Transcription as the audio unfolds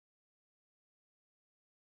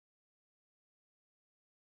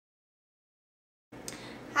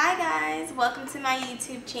Hi guys, welcome to my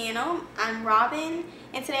YouTube channel. I'm Robin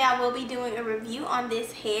and today I will be doing a review on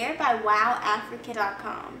this hair by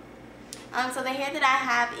wowafrican.com. So the hair that I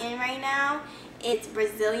have in right now, it's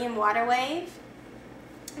Brazilian Water Wave.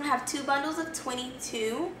 I have 2 bundles of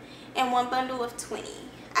 22 and 1 bundle of 20.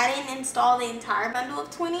 I didn't install the entire bundle of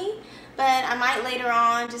 20, but I might later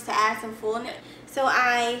on just to add some fullness. So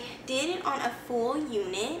I did it on a full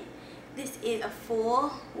unit. This is a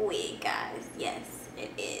full wig, guys. Yes,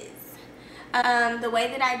 it is. The way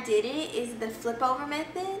that I did it is the flip over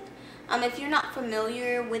method. If you're not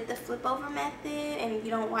familiar with the flip over method and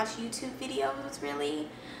you don't watch YouTube videos really,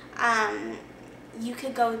 you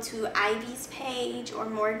could go to Ivy's page or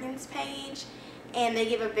Morgan's page and they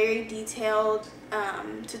give a very detailed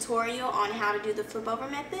tutorial on how to do the flip over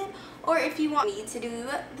method. Or if you want me to do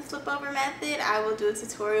the flip over method, I will do a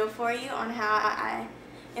tutorial for you on how I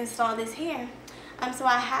install this hair. So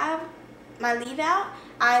I have my leave out.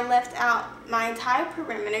 I left out my entire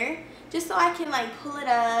perimeter just so I can like pull it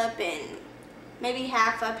up and maybe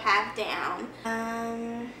half up, half down.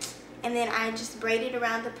 And then I just braided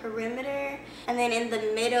around the perimeter, and then in the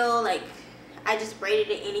middle, like I just braided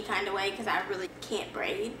it any kind of way because I really can't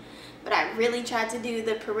braid. But I really tried to do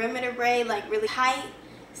the perimeter braid like really tight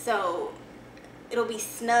so it'll be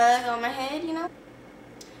snug on my head, you know.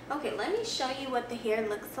 Okay, let me show you what the hair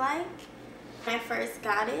looks like when I first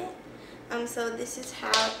got it. So this is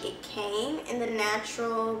how it came in the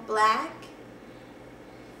natural black.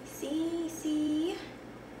 See?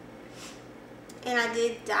 And I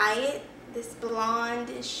did dye it this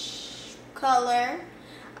blondish color.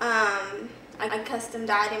 I custom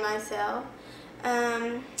dyed it myself.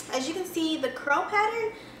 As you can see, the curl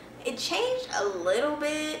pattern, it changed a little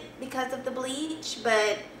bit because of the bleach,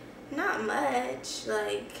 but not much.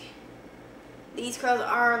 Like, these curls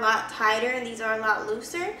are a lot tighter and these are a lot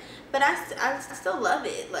looser, but I still love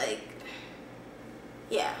it. Like,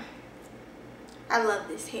 yeah, I love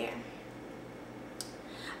this hair.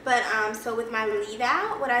 But so with my leave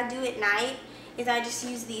out, what I do at night is I just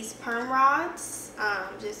use these perm rods,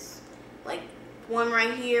 just like one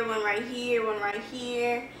right here, one right here, one right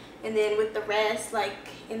here, and then with the rest like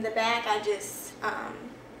in the back I just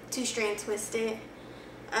 2-strand twist it.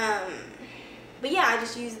 But yeah, I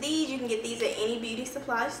just use these. You can get these at any beauty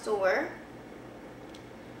supply store.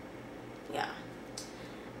 Yeah.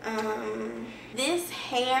 This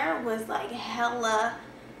hair was like hella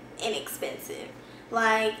inexpensive.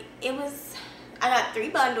 Like, it was, I got 3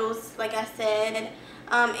 bundles, like I said,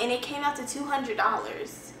 and it came out to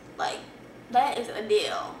 $200. Like, that is a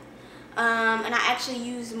deal. And I actually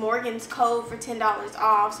used Morgan's code for $10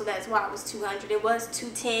 off, so that's why it was $200. It was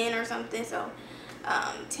 $210 or something, so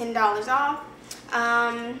 $10 off.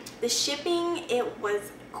 The shipping, it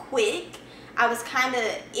was quick. I was kind of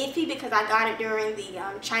iffy because I got it during the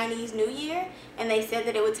Chinese New Year, and they said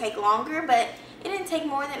that it would take longer, but it didn't take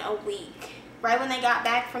more than a week. Right when they got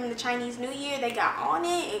back from the Chinese New Year, they got on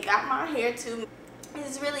it and got my hair too.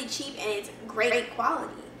 It's really cheap and it's great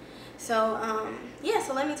quality. So yeah,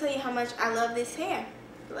 so let me tell you how much I love this hair.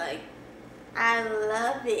 Like, I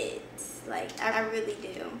love it. Like, I really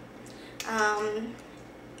do.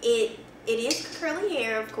 It is curly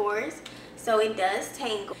hair, of course, so it does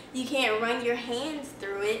tangle. You can't run your hands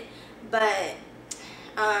through it, but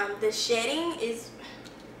the shedding is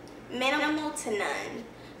minimal to none.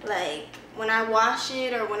 Like, when I wash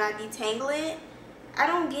it or when I detangle it, I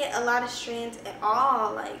don't get a lot of strands at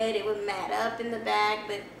all. Like, it would mat up in the back,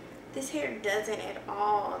 but this hair doesn't at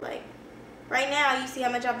all. Like, right now, you see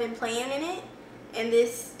how much I've been playing in it, and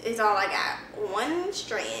this is all I got. 1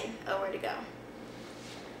 strand. Oh, where to go?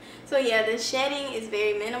 So yeah, the shedding is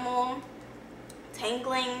very minimal.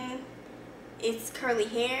 Tangling, it's curly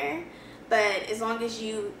hair, but as long as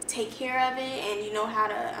you take care of it and you know how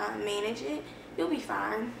to manage it, you'll be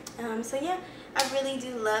fine. So yeah, I really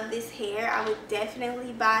do love this hair. I would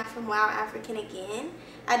definitely buy from Wow African again.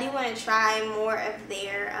 I do want to try more of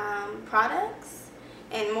their products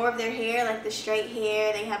and more of their hair, like the straight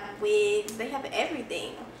hair. They have wigs, they have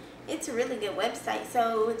everything. It's a really good website,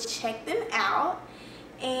 so check them out.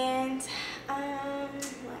 And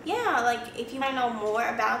yeah, like if you want to know more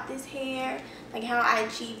about this hair, like how I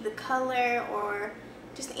achieved the color or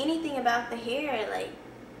just anything about the hair, like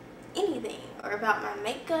anything, or about my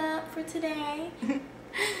makeup for today.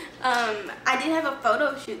 I did have a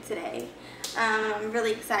photo shoot today. I'm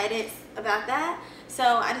really excited about that,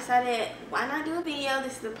 so I decided, why not do a video?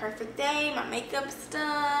 This is the perfect day. My makeup's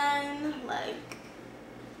done, like,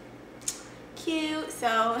 cute.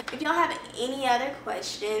 So if y'all have any other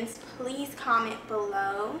questions, please comment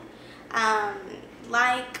below.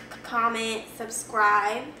 Like, comment,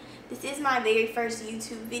 subscribe. This is my very first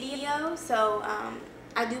YouTube video, so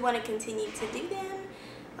I do want to continue to do them.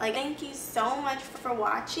 Like, thank you so much for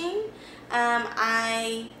watching.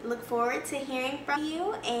 I look forward to hearing from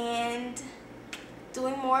you and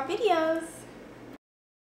doing more videos.